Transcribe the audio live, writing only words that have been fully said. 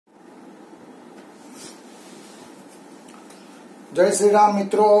जय श्री राम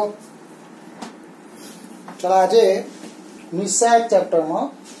मित्रों। चलो आज निश्चय चैप्टर में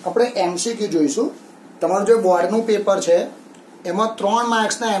આપણે एमसीक्यू જોઈશું। તમારું જે બોર્ડનું પેપર છે એમાં 3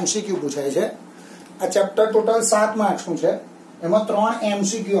 માર્ક્સના એમસીક્યુ પૂછાય છે। આ ચેપ્ટર ટોટલ 7 માર્ક્સનું છે, એમાં 3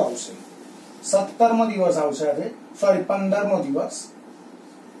 એમસીક્યુ આવશે। 17મો દિવસ આવશે આજે, સોરી 15મો દિવસ।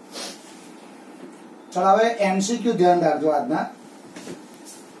 ચલો હવે એમસીક્યુ ધ્યાન રાખજો આજના।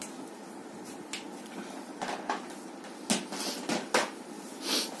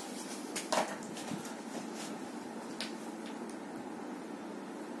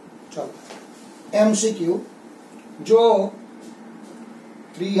 एमसीक्यू जो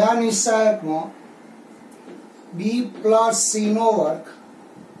त्रिहा निश्चायक में बी प्लस सी नो वर्ग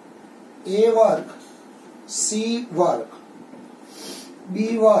ए वर्ग सी वर्ग बी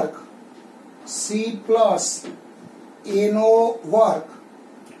वर्ग सी प्लस ए नो वर्ग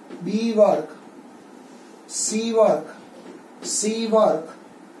बी वर्ग सी वर्ग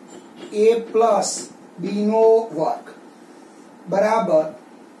ए प्लस बी नो वर्ग बराबर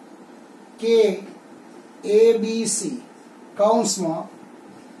के ए बी सी कौंस में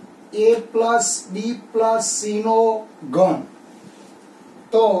ए प्लस बी प्लस सी नो घन।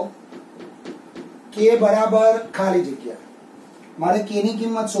 तो के बराबर खाली जग्या मारे के नी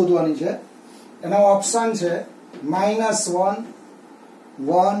किंमत शोधवानी छे। एना ऑप्शन छे -1,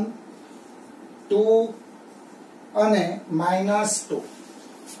 1, 2 અને -2।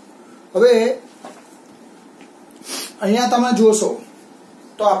 હવે અહીંયા તમે જોશો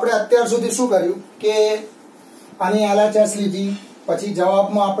तो આપણે અત્યાર સુધી શું કર્યું કે આની LHS લીધી, પછી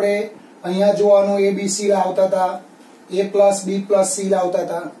જવાબમાં આપણે અહીંયા જોવાનું ABC લાવતા હતા, A + B + C લાવતા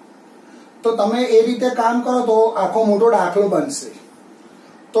હતા। તો તમે એ રીતે કામ કરો તો આખો મોટો દાખલો બનશે।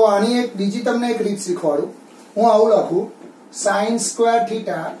 તો આની એક બીજી તમને એક રીત શીખવાડું। હું આવું લખું sin² θ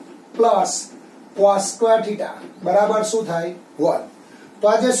 + cos² θ બરાબર શું થાય 1। તો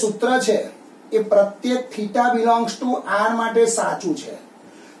આ જે સૂત્ર છે એ પ્રત્યેક θ બિલોંગ્સ ટુ R માટે સાચું છે।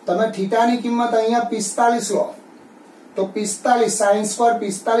 તમે થીટાની કિંમત અહીંયા 45 લો તો 45 sin²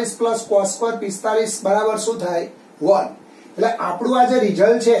 45 + cos² 45 બરાબર શું થાય 1। એટલે આપણું આ જે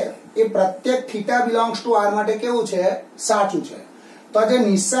રિઝલ્ટ છે એ પ્રત્યેક θ બિલોંગ્સ ટુ R માટે કેવું છે સાચું છે। તો આ જે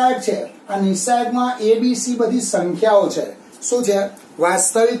નિશ્ચાયક છે આ નિશ્ચાયકમાં a b c બધી સંખ્યાઓ છે, શું છે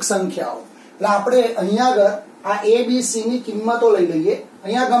વાસ્તવિક સંખ્યાઓ। એટલે આપણે અહીંયા આગળ આ a b c ની કિંમતો લઈ લઈએ।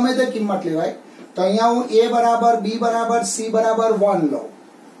 અહીંયા ગમે તે કિંમત લેવાય। તો અહીંયા હું a બરાબર b બરાબર c બરાબર 1 લઉં।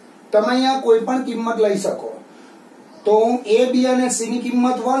 તમે અહીંયા કોઈ પણ કિંમત લઈ શકો। તો હું a b અને c ની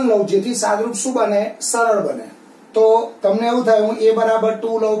કિંમત 1 લઉં જેથી સાદરૂપ શું બને સરળ બને। તો તમને એવું થાય હું a બરાબર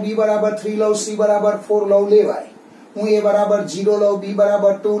 2 લઉં, b બરાબર 3 લઉં, c બરાબર 4 લઉં લેવાય। હું a બરાબર 0 લઉં, b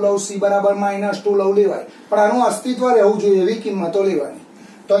બરાબર 2 લઉં, c બરાબર -2 લઉં લેવાય। પણ આનું અસ્તિત્વ રહેવું જોઈએ એવી કિંમતો લેવાની।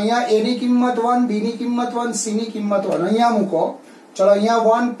 તો અહીંયા a ની કિંમત 1, b ની કિંમત 1, c ની કિંમત 1 અહીંયા મૂકો। ચલો અહીંયા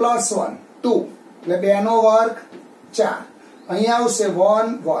 1 + 1 2 એટલે 2 નો વર્ગ 4। અહીંયા આવશે 1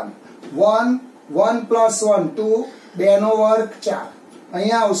 1 1 1 + 1 2 2 નો વર્ગ 4।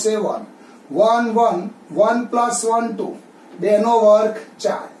 અહીંયા આવશે 1 1 1 1 + 1 2 2 નો વર્ગ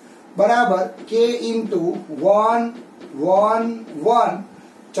 4 બરાબર k * 1 1 1।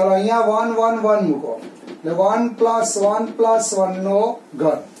 ચલો અહીંયા 1 1 1 મૂકો એટલે 1 + 1 + 1 નો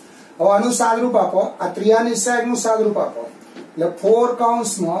ઘન। હવે આનું સાદરૂપ આપો, આ ત્રિયા નિશ્ચાયકનું સાદરૂપ આપો એટલે 4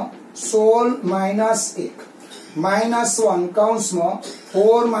 કૌંસમાં 16 - 1 -1 કૌંસમાં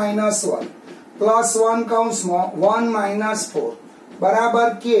 4 - 1 +1 કૌંસમાં 1 - 4 બરાબર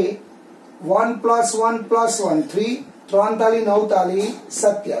કે 1 + 1 + 1 3 3 તાલી 9 તાલી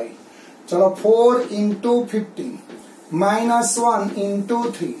 27। ચલો 4 × 15 -1 ×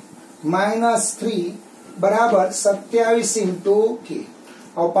 3 -3 બરાબર 27 × k।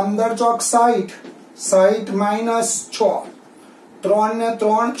 હવે 15 ચોક 60 60 - 6 3 ને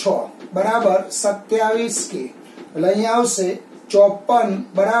 3 6 બરાબર 27 k। એટલે અહીંયા આવશે 54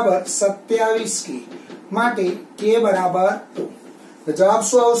 બરાબર 27 k માટે k બરાબર 2। તો જવાબ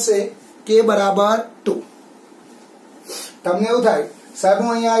શું આવશે k બરાબર 2। તમને એવું થાય સાહેબ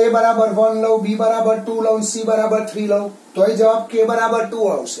હું અહીંયા a બરાબર 1 લઉં, b બરાબર 2 લઉં, c બરાબર 3 લઉં તો એ જવાબ k બરાબર 2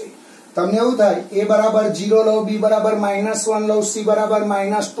 આવશે। તમને એવું થાય a બરાબર 0 લઉં, b બરાબર -1 લઉં, c બરાબર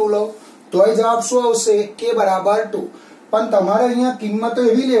 -2 લઉં તો એ જવાબ શું આવશે k બરાબર 2। પણ તમારે અહીંયા કિંમતો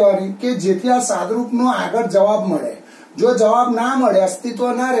એવી લેવાની કે જેથી આ સાદરૂપનો આગળ જવાબ મળે। જો જવાબ ના મળે, અસ્તિત્વ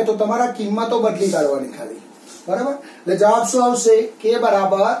ના રહે તો તમારા કિંમતો બદલી કાઢવાની ખાલી, બરાબર। એટલે જવાબ શું આવશે k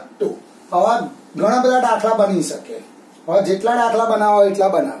બરાબર 2। હવે ઘણા બધા દાખલા બની શકે। હવે જેટલા દાખલા બનાવો એટલા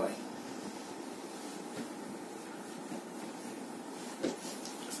બનાવાય।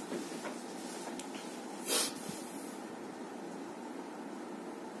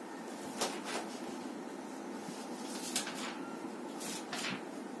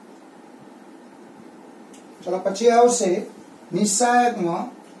 चलो पछी आवशे निस्सहायकमां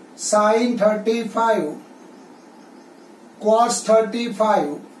sin 35 cos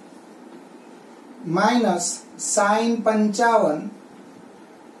 35 minus sin 55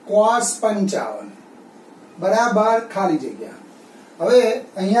 cos 55 बराबर खाली जग्या। हवे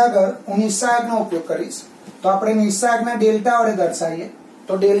अहींया आगळ हूँ निस्सहायकनो उपयोग करीश तो आपणे निस्सहायकने डेल्टा वडे दर्शावीए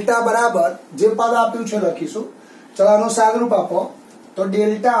तो डेल्टा बराबर जे पद आप्युं छे लखीशुं। चलो आनुं सादरूप आपो तो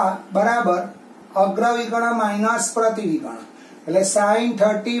डेल्टा बराबर अग्रविकर्ण माइनस प्रतिविकर्ण એટલે sin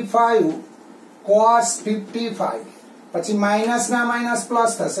 35 cos 55 પછી માઇનસ ના માઇનસ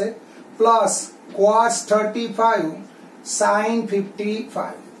પ્લસ થશે પ્લસ cos 35 sin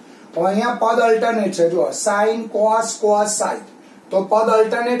 55। હવે અહીંયા પદ અલ્ટરનેટ છે જો sin cos cos sin તો પદ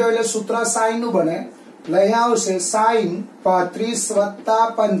અલ્ટરનેટ હોય એટલે સૂત્ર sin નું બને એટલે અહીંયા આવશે sin 35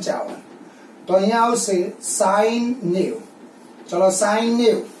 + 55 તો અહીંયા આવશે sin 90। ચલો sin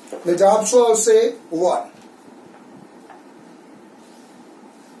 90 એટલે જવાબ શું આવશે 1।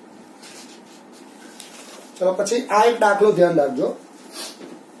 चलो पछी आ एक दाखलो ध्यान रखजो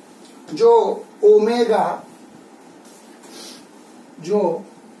जो ओमेगा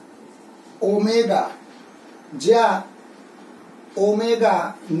ज्या ओमेगा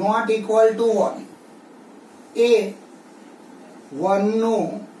नॉट इक्वल टू 1 ए 1 नु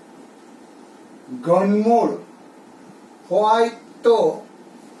घनमूळ होय तो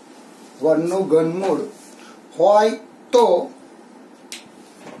 1 नु घनमूळ होय तो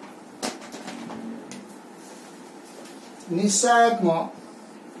निस्सहायकमां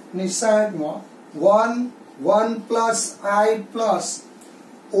 1 1 plus I plus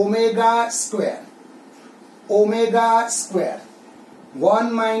omega square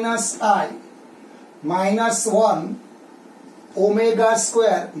 1 minus I minus 1 omega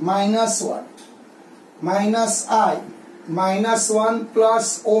square minus 1 minus I minus 1 plus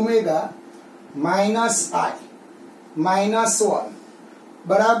omega minus I minus 1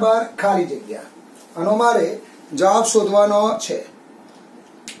 बराबर खाली जग्या। आनो मारे जवाब शोधवानो छे।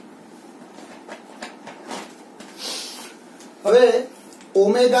 हवे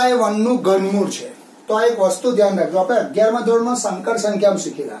ओमेगा ए 1 नु घनमूळ छे तो आ एक वस्तु ध्यान राखજો આપણે 11મા ધોરણમાં સંકર સંખ્યામાં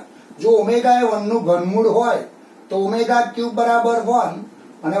શીખેલા જો ઓમેગા એ 1 નું ઘનમૂળ હોય તો ઓમેગા ક્યુબ બરાબર 1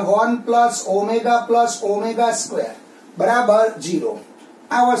 અને 1 પ્લસ ઓમેગા સ્ક્વેર બરાબર 0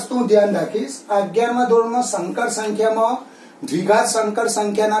 આ વસ્તુ ध्यान રાખીશ। આ 11મા ધોરણમાં સંકર સંખ્યામાં દ્વિઘાત સંકર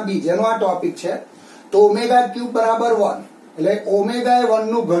સંખ્યાના બીજ એનો આ ટોપિક છે तो ओमेगा क्यूब बराबर 1 એટલે ઓમેગા એ 1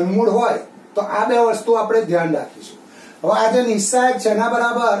 નું ઘનમૂળ હોય તો આ બે વસ્તુ આપણે ધ્યાન રાખીશું। હવે આ જે નિસ્સહાયક છે એના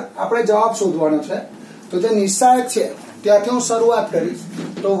બરાબર આપણે જવાબ શોધવાનો છે તો જે નિસ્સહાયક છે ત્યાંથી હું શરૂઆત કરીશ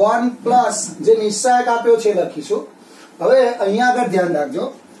તો 1 પ્લસ જે નિસ્સહાયક આપ્યો છે લખીશું। હવે અહીંયા આગળ ધ્યાન રાખજો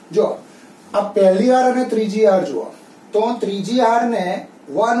જો આ પહેલી હાર અને ત્રીજી હાર જુઓ તો ત્રીજી હારને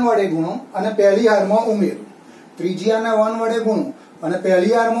 1 વડે ગુણો અને પહેલી હારમાં ઉમેરું ત્રીજી હારને 1 વડે ગુણો અને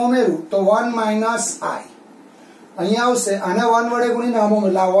પહેલી હારમાં ઉમેરું તો 1 માઇનસ I અહીંયા આવશે આને 1 વડે ગુણીને આમાં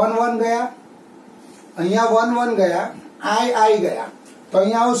એટલે 1 1 ગયા અહીંયા 1 1 ગયા I ગયા તો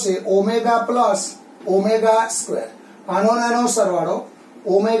અહીંયા આવશે ઓમેગા પ્લસ ઓમેગા સ્ક્વેર આનો નાનો સરવાળો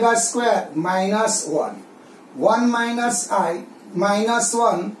omega square minus 1 1 minus I minus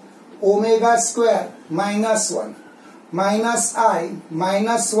 1 omega square minus 1 minus I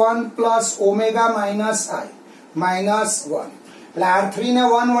minus 1 plus omega minus I minus 1 એટલે R3 ને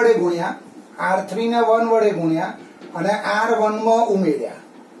 1 વડે ગુણ્યા અને R1 માં ઉમેર્યા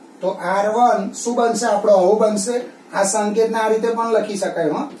તો R1 શું બનશે આપણો આવો બનશે આ સંકેતને આ રીતે પણ લખી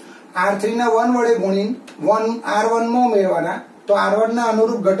શકાય હો R3 ને 1 વડે ગુણીને R1 માં ઉમેરવાના તો R1 ના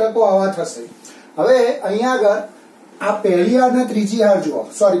અનુરૂપ ઘટકો આવા થશે। હવે અહીંયા આગળ આ પહેલી હાર ને ત્રીજી હાર જુઓ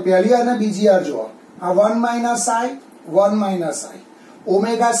સોરી પહેલી હાર ને બીજી હાર જુઓ આ 1 minus I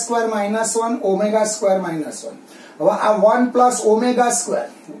omega square minus 1 omega square minus 1 હવે આ 1 પ્લસ ઓમેગા સ્ક્વેર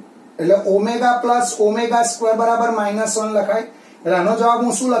એટલે ઓમેગા પ્લસ ઓમેગા સ્ક્વેર બરાબર માઇનસ 1 લખાય એટલે આનો જવાબ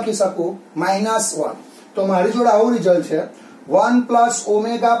હું શું લખી શકું માઇનસ 1 તો મારી જોડે આવું રિઝલ્ટ છે 1 પ્લસ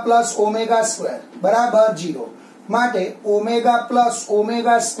ઓમેગા સ્ક્વેર બરાબર 0 માટે ઓમેગા પ્લસ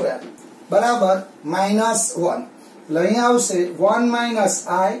ઓમેગા સ્ક્વેર બરાબર માઇનસ 1 એટલે અહીંયા આવશે 1 માઇનસ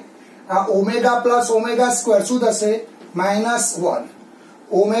I આ ઓમેગા પ્લસ ઓમેગા સ્ક્વેર શું થશે minus 1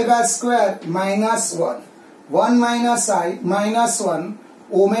 omega square minus 1 1 minus I minus 1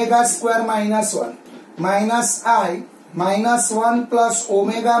 omega square minus 1 minus I minus 1 plus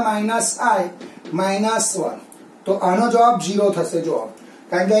omega minus I minus 1 तो આનો જવાબ 0 થશે જો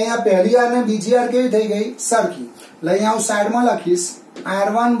કારણ કે અહીંયા પહેલી હાર ને બીજી હાર કેવી થઈ ગઈ સરખી એટલે અહીંયા હું સાઈડમાં લખીશ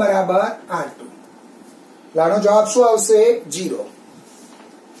R1 બરાબર R2 આનો જવાબ શું આવશે 0।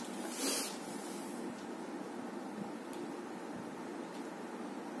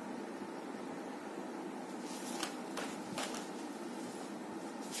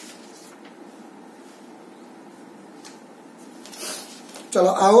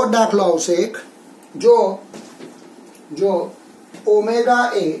 चलो आवो दाखलो आवशे एक जो जो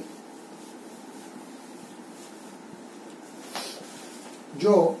ओमेगा ए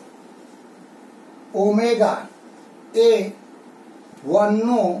जो ओमेगा ए 1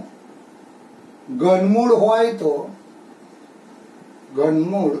 नो घनमूळ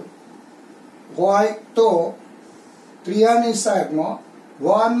होय तो त्रियानी साइड में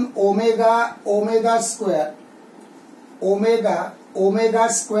 1 omega omega square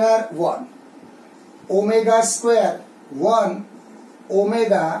 1 omega square 1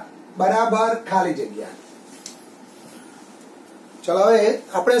 omega बराबर खाली जग्या। चलो हवे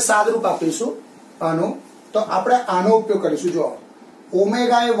आपणे सादरूप आपीशुं आनु तो आपणे आनो उपयोग करीशुं। जो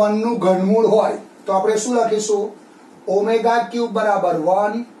ओमेगा ए 1 નું ઘનમૂળ હોય તો આપણે શું લખીશું ओमेगा क्यूब बराबर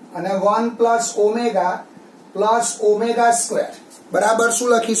 1 અને 1 प्लस ओमेगा स्क्वायर बराबर શું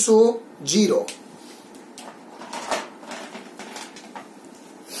લખીશું 0।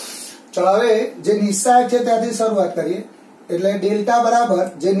 चलो हवे जे निश्चायक छे त्याथी शरूआत करीए એટલે डेल्टा बराबर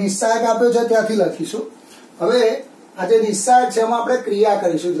जे निश्चायक आप्यो छे त्याथी लखीशुं। हवे आ जे निश्चायक छे एमां આપણે क्रिया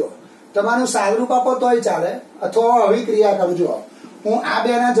करीशुं। जो તમારું સાદરૂપ આપો તોય ચાલે અથવા આવી ક્રિયા કરજો। હું આ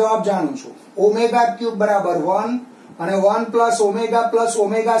બેના જવાબ જાણું છું ઓમેગા ક્યુબ બરાબર 1 અને 1 પ્લસ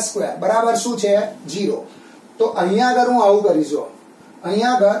ઓમેગા સ્ક્વેર બરાબર શું છે 0। તો અહીંયા આગળ હું આવું કરીશું।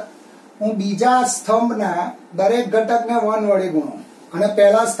 અહીંયા આગળ હું બીજા સ્તંભના દરેક ઘટકને 1 વડે ગુણો અને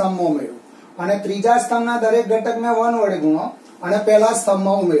પહેલા સ્તંભમાં ઉમેરો અને ત્રીજા સ્તંભના દરેક ઘટકને 1 વડે ગુણો અને પહેલા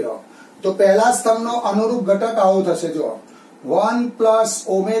સ્તંભમાં ઉમેરો। તો પહેલા સ્તંભનો અનુરૂપ ઘટક આવો થશે। જો 1 plus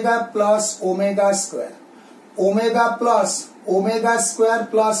omega square omega square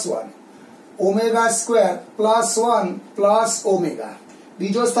plus 1 omega square plus 1 plus omega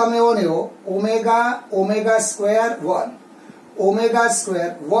बीजो स्तंभ एवो ने ओमेगा स्क्वायर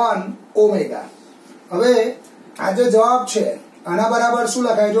 1 ओमेगा। हवे आ जे जवाब छे आना बराबर शुं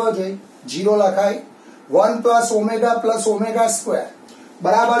लखाय जो 0 लखाय। 1 प्लस ओमेगा स्क्वायर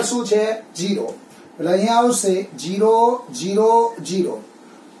बराबर शुं छे 0। એટલે અહીંયા આવશે 0 0 0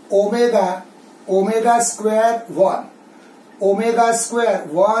 ओमेगा स्क्वायर 1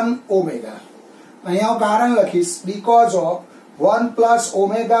 ओमेगा અહીંયા હું કારણ લખીશ because of 1 plus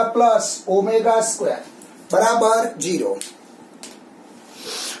omega square બરાબર 0।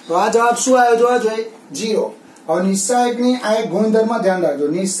 તો આ જવાબ શું આવ્યો જોવા જોઈએ 0। હવે નિશ્ચાયકની આ એક ગુણધર્મ ધ્યાન રાખજો।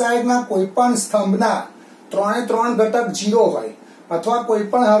 નિશ્ચાયકના કોઈપણ સ્તંભના 3 ઘટક 0 હોય अथवा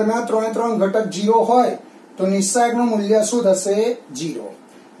कोईपण हरना 3 घटक 0 होय तो निश्चायकનું મૂલ્ય શું થશે 0।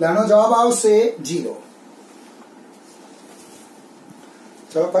 આનો જવાબ આવશે 0।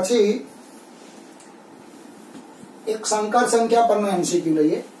 ચલો પછી એક સંકર સંખ્યા પરનો એમસીક્યુ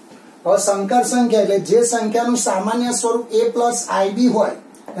લઈએ। હવે સંકર સંખ્યા એટલે જે સંખ્યાનું સામાન્ય સ્વરૂપ a + ib હોય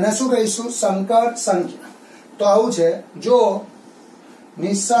એને શું કહીશું સંકર સંખ્યા। તો આવું છે જો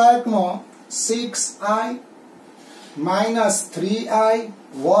નિશ્ચાયકમાં 6i minus 3i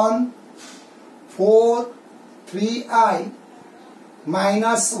 1 4 3i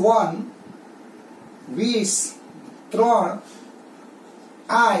minus 1 20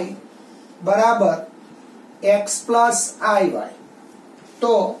 3i बराबर x प्लस i y।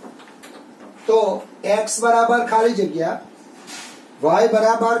 तो x बराबर खाली जगह y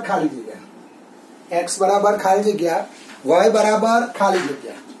बराबर खाली जगह x बराबर खाली जगह y बराबर खाली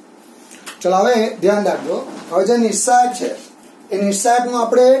जगह। चलो हवे ध्यान राखजो। हवे जे निश्चायक छे ए निश्चायकनुं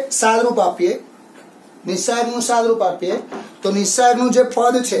आपणे सादरूप आपीए तो निश्चायकनुं जे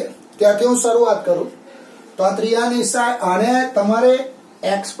पद छे त्याथी हुं शरूआत करूं। तो आ त्रिया निश्चायक आने तमारे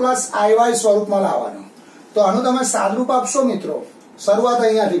x + iy स्वरूपमां लाववानुं। तो आनुं तमे सादरूप आपशो मित्रो। शरूआत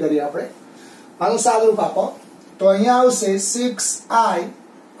अहींयाथी करीए आपणे। आनुं सादरूप आपो तो अहींया आवशे 6i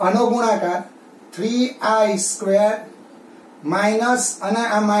आनो गुणाकार 3i स्क्वेर माइनस अने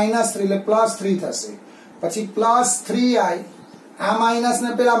आ -3 એટલે +3 થશે પછી +3i आ माइनस ने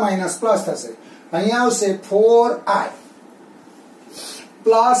पेला माइनस प्लस થશે અહીંયા આવશે 4i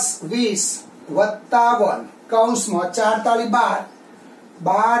 +20 + 1 કૌંસમાં 4 તાળી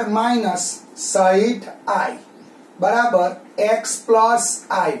 12 માઈનસ 60i બરાબર x +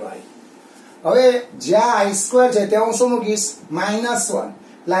 iy। હવે જ્યાં i² છે ત્યાં હું શું મૂકીશ -1 એટલે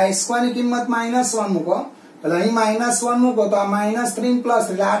i² ની કિંમત -1 મૂકો એટલે અહીં -1 મૂકો તો આ -3 પ્લસ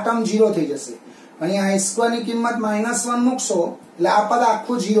એટલે આ ટર્મ 0 થઈ જશે। અહીં i² ની કિંમત -1 મૂકશો એટલે આ પદ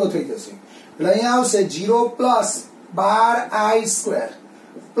આખું 0 થઈ જશે। એટલે અહીં આવશે 0 + 12i²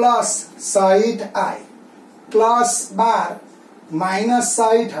 plus 60i plus 12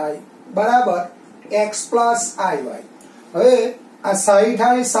 -60i બરાબર x + iy। હવે આ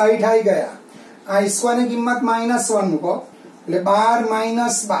 60i ગયા i² ની કિંમત -1 મૂકો એટલે 12 -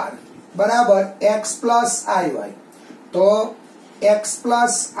 12 बराबर x + iy। तो x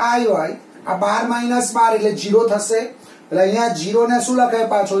પ્લસ i હોય આ 12 માઇનસ 12 એટલે 0 થશે એટલે અહીંયા 0 ને શું લખાય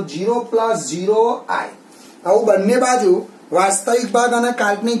પાછો 0 પ્લસ 0i આવું બંને બાજુ વાસ્તવિક ભાગ અને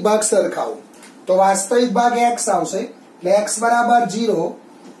કાલ્પનિક ભાગ સરખાવો તો વાસ્તવિક ભાગ x આવશે એટલે x બરાબર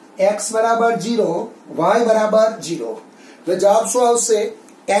 0 y બરાબર 0 એટલે જવાબ શું આવશે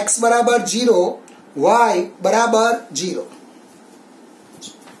x બરાબર 0 y બરાબર 0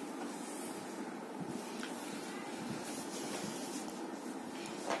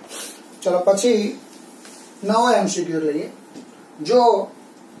 चलो પછી નવો એમસીક્યુ લઈએ જો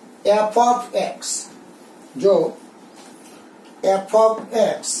f of x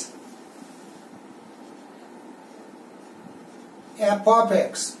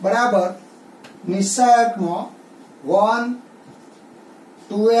બરાબર નિશ્ચાયકમાં 1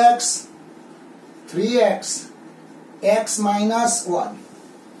 2x 3x x minus 1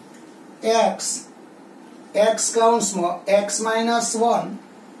 x કૌંસમાં x minus 1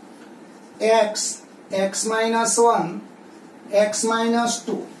 x minus 1 x minus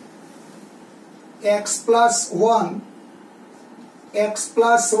 2 x plus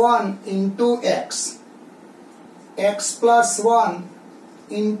 1 into x plus 1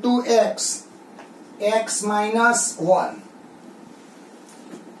 into x minus 1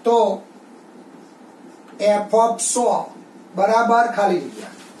 तो f of 100 बराबर खाली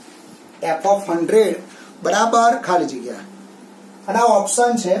जगह f of 100 बराबर खाली जगह અને આ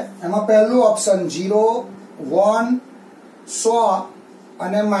ઓપ્શન છે એમાં પહેલું ઓપ્શન 0 1 100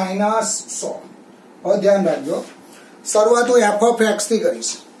 અને -100 હવે ધ્યાન રાખજો શરૂઆત હું f of x થી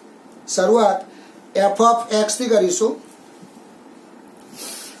કરીશ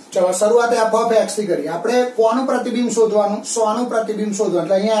ચલો શરૂઆત f of x થી કરીએ આપણે કોનું પ્રતિબિંબ શોધવાનું 100 નું પ્રતિબિંબ શોધવાનું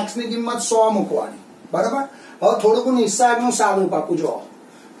એટલે અહીંયા x ની કિંમત 100 મૂકવાની બરાબર હવે થોડુંક નિશ્ચાયકનું સાદુરૂપ આપું જો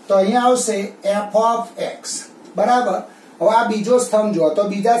તો અહીંયા આવશે f of x બરાબર હવે આ બીજો સ્તંભ જો તો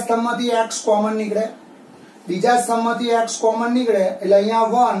બીજા સ્તંભમાંથી x કોમન નીકળે એટલે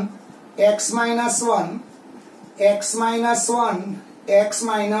અહીંયા 1 x minus 1 x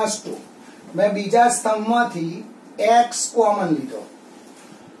minus 2 મેં બીજા સ્તંભમાંથી x કોમન લીધો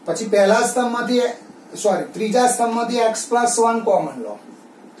પછી પહેલા સ્તંભમાંથી ત્રીજા સ્તંભમાંથી x plus 1 કોમન લો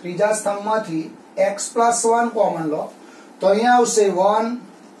કોમન લો તો અહીંયા આવશે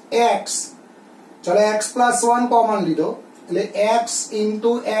 1x ચલો x plus 1 કોમન લીધો એટલે x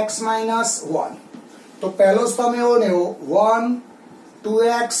into x minus 1 તો પહેલો સ્તંભ એવો ને એવો 1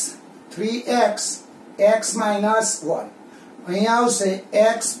 2x 3x x minus 1 અહીંયા આવશે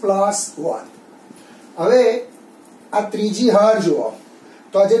x plus 1 હવે આ ત્રીજી હાર જુઓ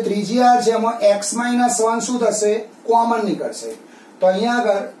તો આ જે ત્રીજી હાર છે એમાં x minus 1 શું થશે કોમન નીકળશે તો અહીંયા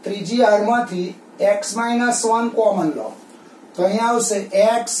આગળ ત્રીજી હારમાંથી x minus 1 કોમન લો તો અહીંયા આવશે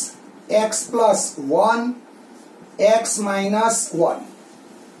x plus 1 x minus 1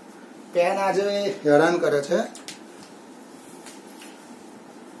 pen આજે હેરાન કરે છે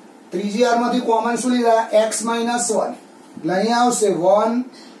ત્રીજી હારમાંથી કોમન શું લીધા x minus 1 એટલે અહીંયા આવશે 1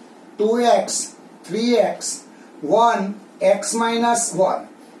 2x 3x 1 x minus 1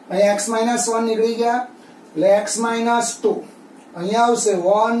 અહીંયા x minus 1 નીકળી ગયા એટલે x minus 2 અહીંયા આવશે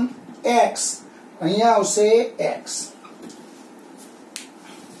 1x અહીંયા આવશે x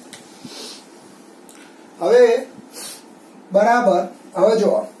હવે બરાબર હવે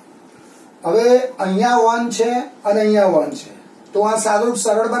જો હવે અહીંયા 1 છે અને અહીંયા 1 છે તો આ સાદુરૂપ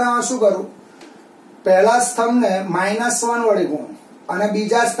સરળ બનાવવા શું કરું પહેલા સ્તંભને -1 વડે ગુણ અને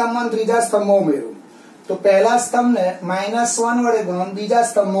બીજા સ્તંભમાં ત્રીજા સ્તંભમાં ઉમેરું તો પહેલા સ્તંભને -1 વડે ગુણો અને બીજા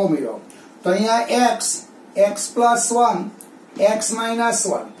સ્તંભમાં ઉમેરો તો અહીંયા x plus 1 x minus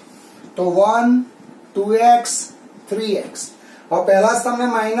 1 તો 1 2x 3x હવે પહેલા સ્તંભને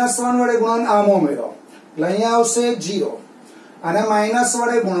 -1 વડે ગુણો અને આમાં ઉમેરો એટલે અહીંયા આવશે 0 અને માઈનસ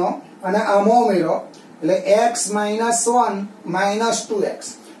વડે ગુણો અને આમાં ઉમેરો એટલે x minus 1 minus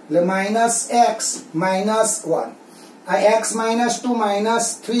 2x એટલે -x minus 1 આ x minus 2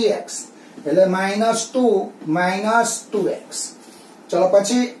 minus 3x એટલે -2 minus 2x ચલો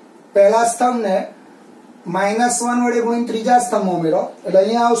પછી પહેલા સ્તંભને -1 વડે ગુણીને ત્રીજા સ્તંભમાં ઉમેરો એટલે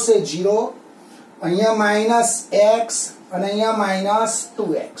અહીંયા આવશે 0 અહીંયા -x અને અહીંયા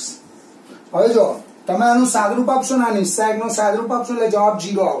 -2x હવે જો તમે આનું સાદુરૂપ આપશો ને આ નિશ્ચાયકનું સાદુરૂપ આપશો એટલે જવાબ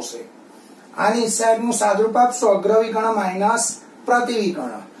 0 આવશે આ નિશ્ચાયકનું સાદુરૂપ આપશો અગ્રવિકર્ણ માઈનસ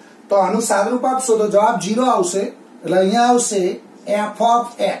પ્રતિવિકર્ણ તો આનું સાદુરૂપ આપશો તો જવાબ 0 આવશે એટલે અહીંયા આવશે f of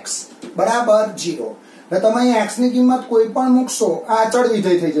x બરાબર 0 એટલે તમે અહીં x ની કિંમત કોઈ પણ મૂકશો આ અચળ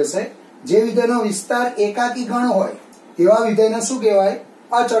વિધેય થઈ જશે જે વિધેયનો વિસ્તાર એકાકી ગણ હોય એવા વિધેયને શું કહેવાય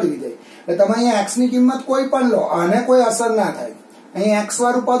અચળ વિધેય એટલે તમે અહીં x ની કિંમત કોઈ પણ લો આને કોઈ અસર ના થાય અહીં x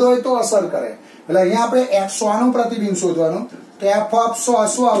વાળું પદ હોય તો અસર કરે એટલે અહીંયા આપણે x100 નું પ્રતિબિંબ શોધવાનું તો f of 100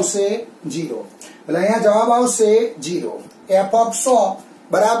 શું આવશે 0 એટલે અહીંયા જવાબ આવશે 0 f of 100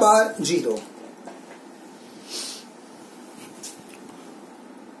 બરાબર 0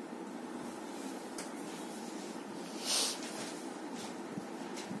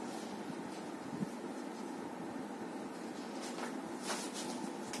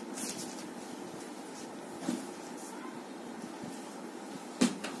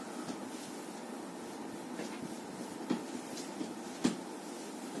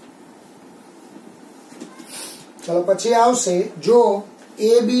 चलो પછી આવશે જો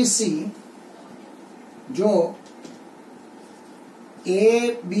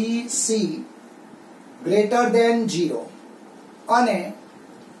ABC ગ્રેટર ધેન 0 અને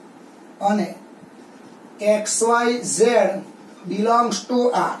XYZ belongs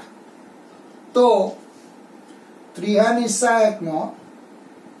to R તો ત્રિહાનિશાયકનો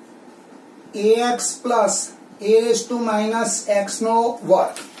AX plus A raised to minus X નો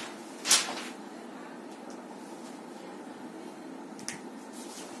વર્ગ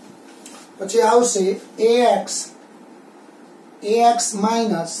પછી આવશે ax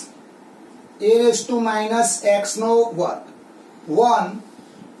minus a raised to minus x નો વર્ગ 1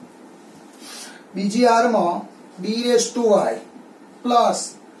 બીજી હારમાં b raised to y plus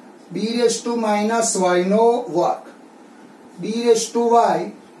b raised to minus y નો વર્ગ b raised to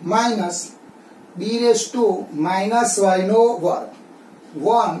y minus b raised to minus y નો વર્ગ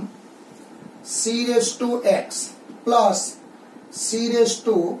 1 c raised to x plus c raised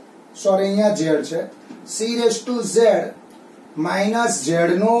to sorry અહીંયા z છે c raised to z minus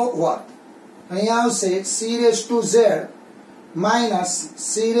z નો વર્ગ અહીંયા આવશે c raised to z minus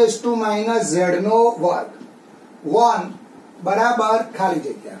c raised to minus z નો વર્ગ 1 બરાબર ખાલી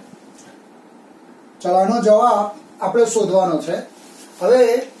જગ્યા ચલો આનો જવાબ આપણે શોધવાનો છે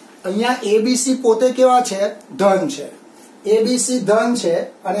હવે અહીંયા abc પોતે કેવા છે ધન છે abc ધન છે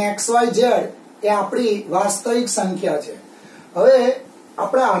અને xyz એ આપણી વાસ્તવિક સંખ્યા છે હવે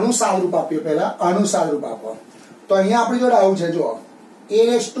આપણે આનું સાદરૂપ આપ્યું પહેલા આનું સાદરૂપ આપો તો અહીંયા આપણી જોડે આવું છે જો a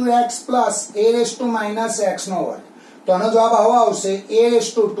raised to x plus a raised to minus x નો વર્ગ તો આનો જવાબ આવો આવશે a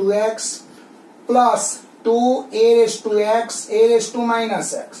raised to 2x plus 2a raised to x a raised to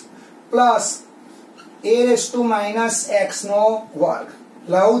minus x plus a raised to minus x નો વર્ગ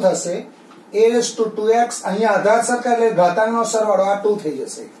લાવું થશે a raised to 2x અહીંયા આધાર સરખા એટલે ઘાતાંકનો સરવાળો આ 2 થઈ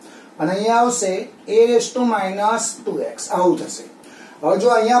જશે અને અહીંયા આવશે a raised to minus 2x આવું થશે હવે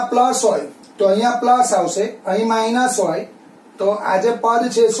જો અહીંયા પ્લસ હોય તો અહીંયા પ્લસ આવશે અહીં માઈનસ હોય તો આ જે પદ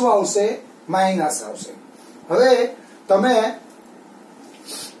છે શું આવશે માઈનસ આવશે હવે તમે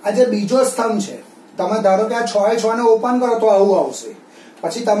આ જે બીજો સ્તંભ છે તમે ધારો કે આ 6 એ 6 ને ઓપન કરો તો આવું આવશે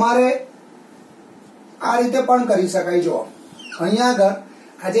પછી તમારે આ રીતે પણ કરી શકાય જો અહીંયા આગળ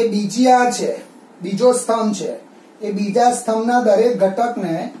આ જે બીજી આ છે બીજો સ્તંભ છે એ બીજા સ્તંભના દરેક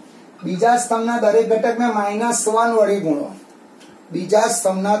ઘટકને -1 વડે ગુણો બીજા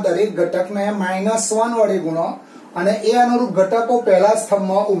સ્તંભના દરેક ઘટકને -1 વડે ગુણો અને એ અનુરૂપ ઘટકો પહેલા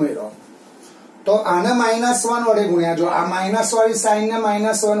સ્તંભમાં ઉમેરો તો આને -1 વડે ગુણ્યા જો આ માઈનસ વાળી સાઈન ને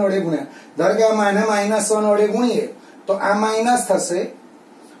 -1 વડે ગુણ્યા ધારો કે આને -1 વડે ગુણીએ તો આ માઈનસ થશે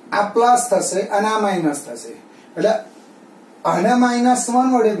આ પ્લસ થશે અને આ માઈનસ થશે એટલે આને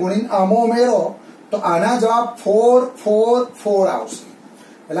 -1 વડે ગુણીને આમાં ઉમેરો તો આના જવાબ 4 4 4 આવશે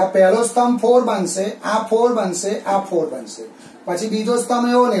એટલે પહેલો સ્તંભ 4 બનશે આ 4 બનશે આ 4 બનશે પછી બીજો સ્તંભ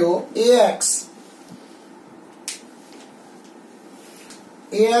એવો ને એવો ax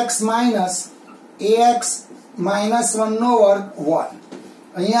minus 1 નો વર્ગ 1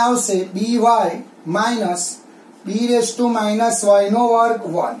 અહીંયા આવશે by minus b raised to minus y નો વર્ગ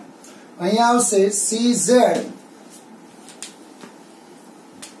 1 અહીંયા આવશે cz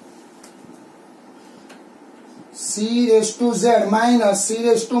c raised to z minus c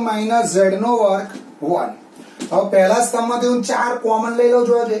raised to minus z નો વર્ગ 1 હવે પહેલા સ્તંભમાંથી હું 4 કોમન લઈ લઉં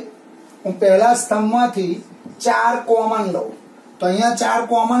જોઈએ હું પહેલા સ્તંભમાંથી 4 કોમન લઉં તો અહીંયા 4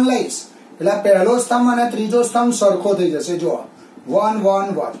 કોમન લઈશ એટલે પહેલો સ્તંભ અને ત્રીજો સ્તંભ સરખો થઈ જશે જો 1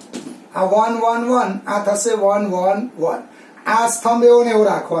 1 1 આ 1 1 1 આ થશે 1 1 1 આ સ્તંભ એવો ને એવો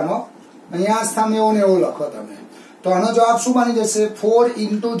રાખવાનો અહીંયા આ સ્તંભ એવો ને એવો લખો તમે તો આનો જવાબ શું બની જશે 4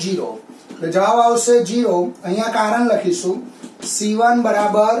 into 0 એટલે જવાબ આવશે 0 અહીંયા કારણ લખીશું c1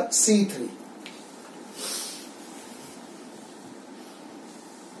 બરાબર c3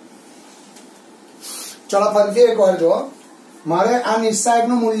 ચલો ફરીથી એકવાર જો મારે આ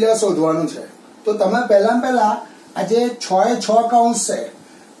નિશ્ચાયકનું મૂલ્ય શોધવાનું છે તો તમે પહેલા આ જે 6 એ 6 કૌંસ છે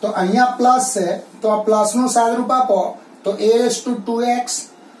તો અહીંયા પ્લસ છે તો આ પ્લસ નું સાદરૂપ આપો તો a raised to 2x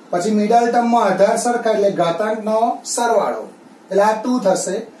પછી મિડલ ટર્મમાં આધાર સરખા એટલે ઘાતાંકનો સરવાળો એટલે આ 2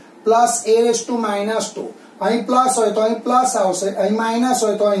 થશે plus a raised to minus 2 અહીં પ્લસ હોય તો અહીં પ્લસ આવશે, અહીં માઇનસ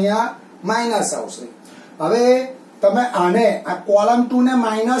હોય તો અહીંયા માઇનસ આવશે. હવે તમે આને આ કોલમ 2 ને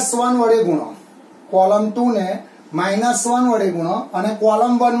 -1 વડે ગુણો, કોલમ 2 ને -1 વડે ગુણો અને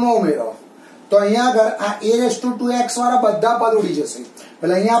કોલમ 1 માં ઉમેરો તો અહીંયા આગળ આ a⁴ વાળા બધા પદ ઉડી જશે.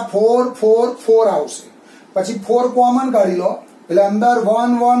 એટલે અહીંયા 4 4 4 આવશે. પછી 4 કોમન કાઢી લો એટલે અંદર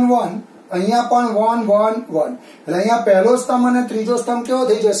 1 1 1, અહીંયા પણ 1 1 1. એટલે અહીંયા પહેલો સ્તંભ અને ત્રીજો સ્તંભ કેવો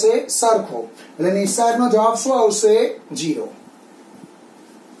થઈ જશે? સરખો. એટલે નિસ્સાયકનો જવાબ શું આવશે? 0.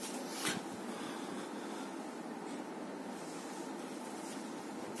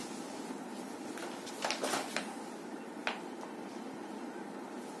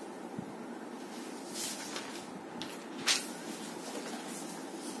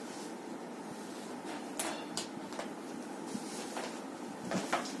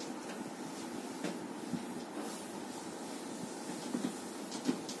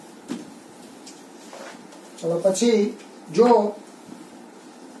 ચલો પછી જો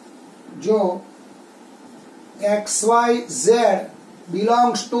XYZ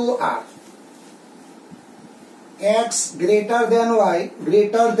belongs to R, X greater than Y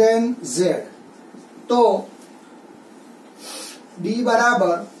greater than Z, તો D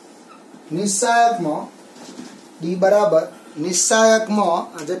બરાબર નિસ્સાયકમાં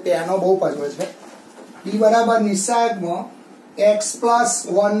આજે પેનો બહુ પાછળ છે. D બરાબર નિસ્સાયકમાં X પ્લસ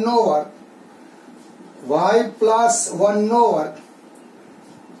 1 નો વર્ગ, y પ્લસ 1 નો વર્ગ,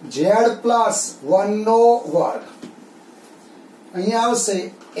 z પ્લસ 1 નો વર્ગ. અહીંયા આવશે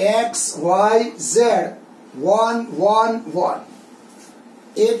x y z 1 1 1.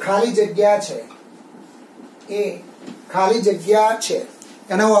 એ ખાલી જગ્યા છે.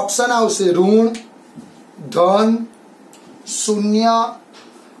 એનો ઓપ્શન આવશે ઋણ, ધન, શૂન્ય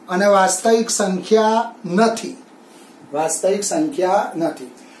અને વાસ્તવિક સંખ્યા નથી.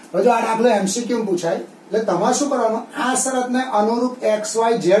 હવે જો આ દાખલો MCQ પૂછાય એટલે તમારે શું કરવાનું? આ શરતને અનુરૂપ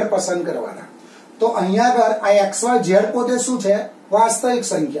XYZ પસંદ કરવાના. તો અહીંયા આગળ આ XYZ પોતે શું છે? વાસ્તવિક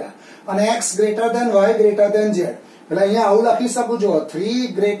સંખ્યા. અને x greater than y greater than z. એટલે અહીંયા આવું લખી શકું છો 3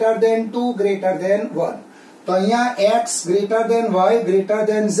 ગ્રેટર ધેન 2 ગ્રેટર ધેન 1. તો અહીંયા x greater than y greater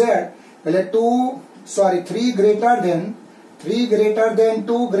than z એટલે 3 ગ્રેટર ધેન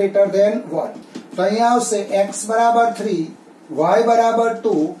 2 ગ્રેટર ધેન 1. તો અહીંયા આવશે x બરાબર 3, y બરાબર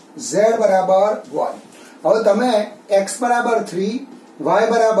 2, z બરાબર 1. હવે તમે x બરાબર 3, y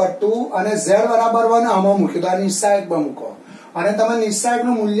બરાબર 2 અને z બરાબર 1 આમાં મૂકી દો, આ નિસ્સાયકમાં મૂકો અને તમે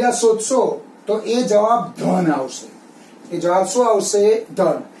નિસ્સાયકનું મૂલ્ય શોધશો તો એ જવાબ ધન આવશે. એ જવાબ શું આવશે?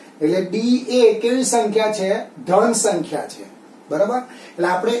 ધન. એટલે d એ કેવી સંખ્યા છે? ધન સંખ્યા છે. બરાબર. એટલે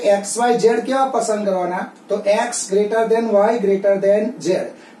આપણે XYZ કેવા પસંદ કરવાના? તો x greater than y greater than z.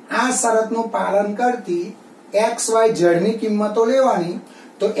 આ શરતનું પાલન કરતી XYZ ની કિંમતો લેવાની.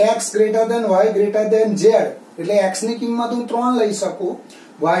 તો x greater than y greater than z એટલે x ની કિંમત હું 3 લઈ શકું,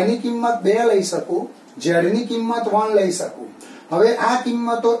 y ની કિંમત 2 લઈ શકું, z ની કિંમત 1 લઈ શકું. હવે આ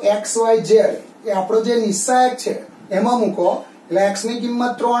કિંમતો XYZ એ આપણો જે નિસ્સાયક છે એમાં મૂકો. એટલે x ની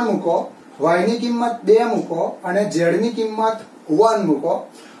કિંમત 3 મૂકો, y ની કિંમત 2 મૂકો અને z ની કિંમત 1 મૂકો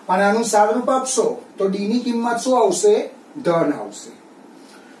અને આનું સાદુરૂપ આપશો તો d ની કિંમત શું આવશે? ધન આવશે.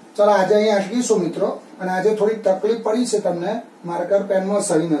 ચલો આજે અહીં અટકીશું મિત્રો. અને આજે થોડીક તકલીફ પડી છે તમને, માર્કર પેનમાં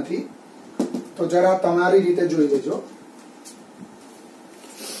સહી નથી તો જરા તમારી રીતે જોઈ લેજો.